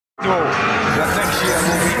That next year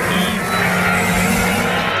will be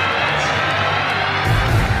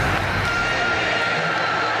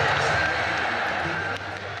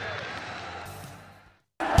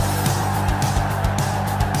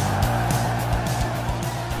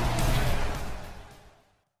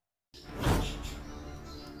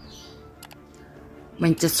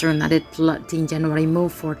Manchester United flooding January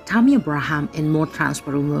move for Tammy Abraham and more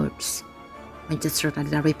transfer rumors. Manchester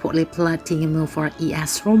United are reportedly plotting a move for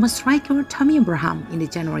AS Roma striker Tammy Abraham in the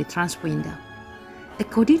January transfer window.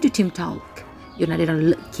 According to Team Talk, United are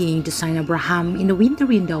looking to sign Abraham in the winter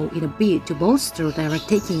window in a bid to bolster their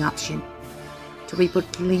taking option. The report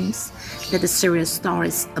claims that the Serie A star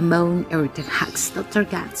is among Erik Ten Hag's top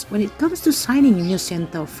targets when it comes to signing a new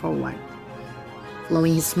centre forward.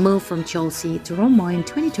 Following his move from Chelsea to Roma in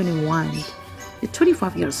 2021, the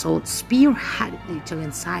 25-year-old spearheaded the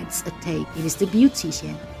Italian side's attack in his debut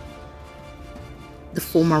season. The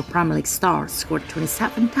former Premier League star scored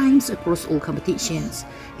 27 times across all competitions,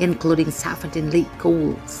 including 17 league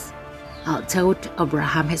goals. Although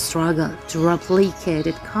Abraham has struggled to replicate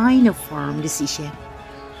that kind of form this season,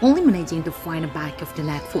 only managing to find the back of the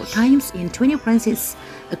net 4 times in 20 appearances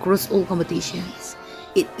across all competitions.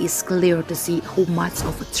 It is clear to see how much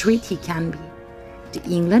of a threat he can be. The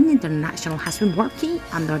England international has been working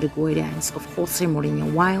under the guidance of Jose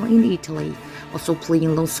Mourinho while in Italy, also playing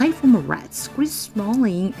alongside former Reds Chris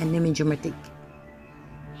Smalling and Nemanja Matic.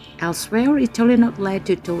 Elsewhere, Italian outlet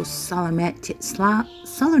Tutto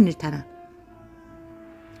Salernitana,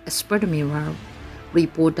 as per the Mirror,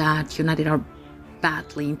 report that United are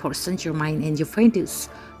battling for Saint-Germain and Juventus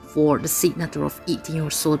for the signature of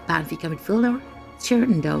 18-year-old Benfica midfielder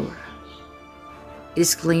Cherndor. It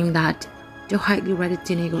is claimed that the highly rated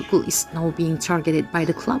Senegal goal is now being targeted by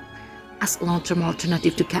the club as a long-term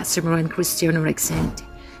alternative to Casemiro and Christian Eriksen.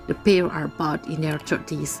 The pair are both in their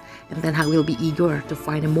 30s, and Ten Hag will be eager to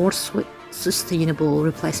find a more sustainable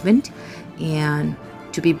replacement and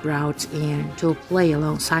to be brought in to play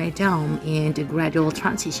alongside them in the gradual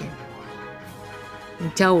transition.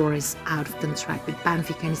 Dower is out of contract with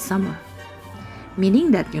Benfica in summer,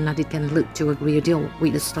 meaning that United can look to agree a deal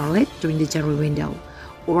with the starlet during the January window,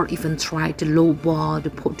 or even try to lowball the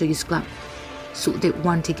Portuguese club, so they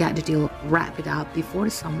want to get the deal wrapped up before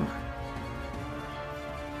the summer.